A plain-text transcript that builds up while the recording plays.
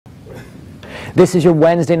This is your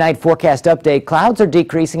Wednesday night forecast update. Clouds are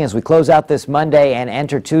decreasing as we close out this Monday and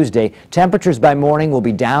enter Tuesday. Temperatures by morning will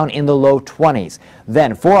be down in the low 20s.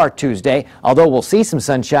 Then for our Tuesday, although we'll see some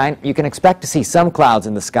sunshine, you can expect to see some clouds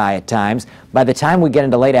in the sky at times. By the time we get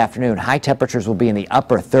into late afternoon, high temperatures will be in the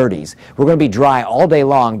upper 30s. We're going to be dry all day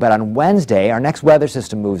long, but on Wednesday, our next weather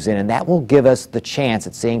system moves in, and that will give us the chance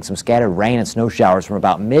at seeing some scattered rain and snow showers from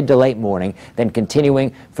about mid to late morning, then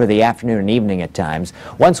continuing for the afternoon and evening at times.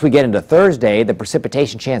 Once we get into Thursday, the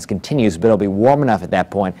precipitation chance continues, but it'll be warm enough at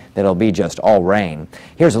that point that it'll be just all rain.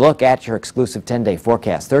 Here's a look at your exclusive 10-day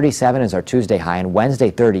forecast. 37 is our Tuesday high, and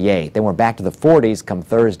Wednesday 38. Then we're back to the 40s come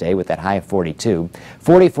Thursday with that high of 42.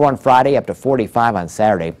 44 on Friday, up to 45 on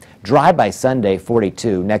Saturday. Dry by Sunday,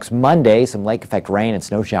 42. Next Monday, some lake effect rain and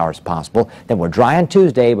snow showers possible. Then we're dry on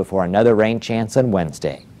Tuesday before another rain chance on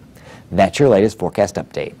Wednesday. That's your latest forecast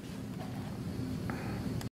update.